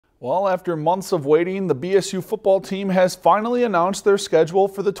Well, after months of waiting, the BSU football team has finally announced their schedule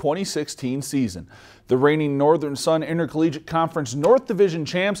for the 2016 season. The reigning Northern Sun Intercollegiate Conference North Division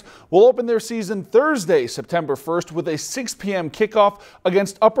champs will open their season Thursday, September 1st with a 6 p.m. kickoff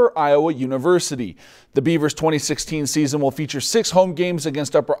against Upper Iowa University. The Beavers' 2016 season will feature 6 home games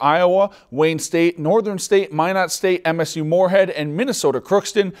against Upper Iowa, Wayne State, Northern State, Minot State, MSU Moorhead, and Minnesota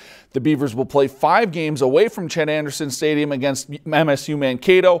Crookston. The Beavers will play 5 games away from Chet Anderson Stadium against MSU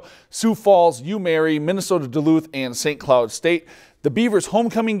Mankato, Sioux Falls, U-Mary, Minnesota Duluth, and St. Cloud State. The Beavers'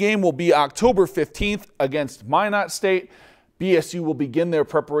 homecoming game will be October 15th against Minot State. BSU will begin their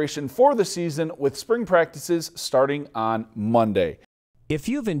preparation for the season with spring practices starting on Monday. If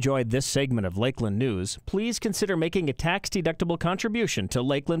you've enjoyed this segment of Lakeland News, please consider making a tax-deductible contribution to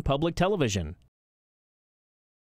Lakeland Public Television.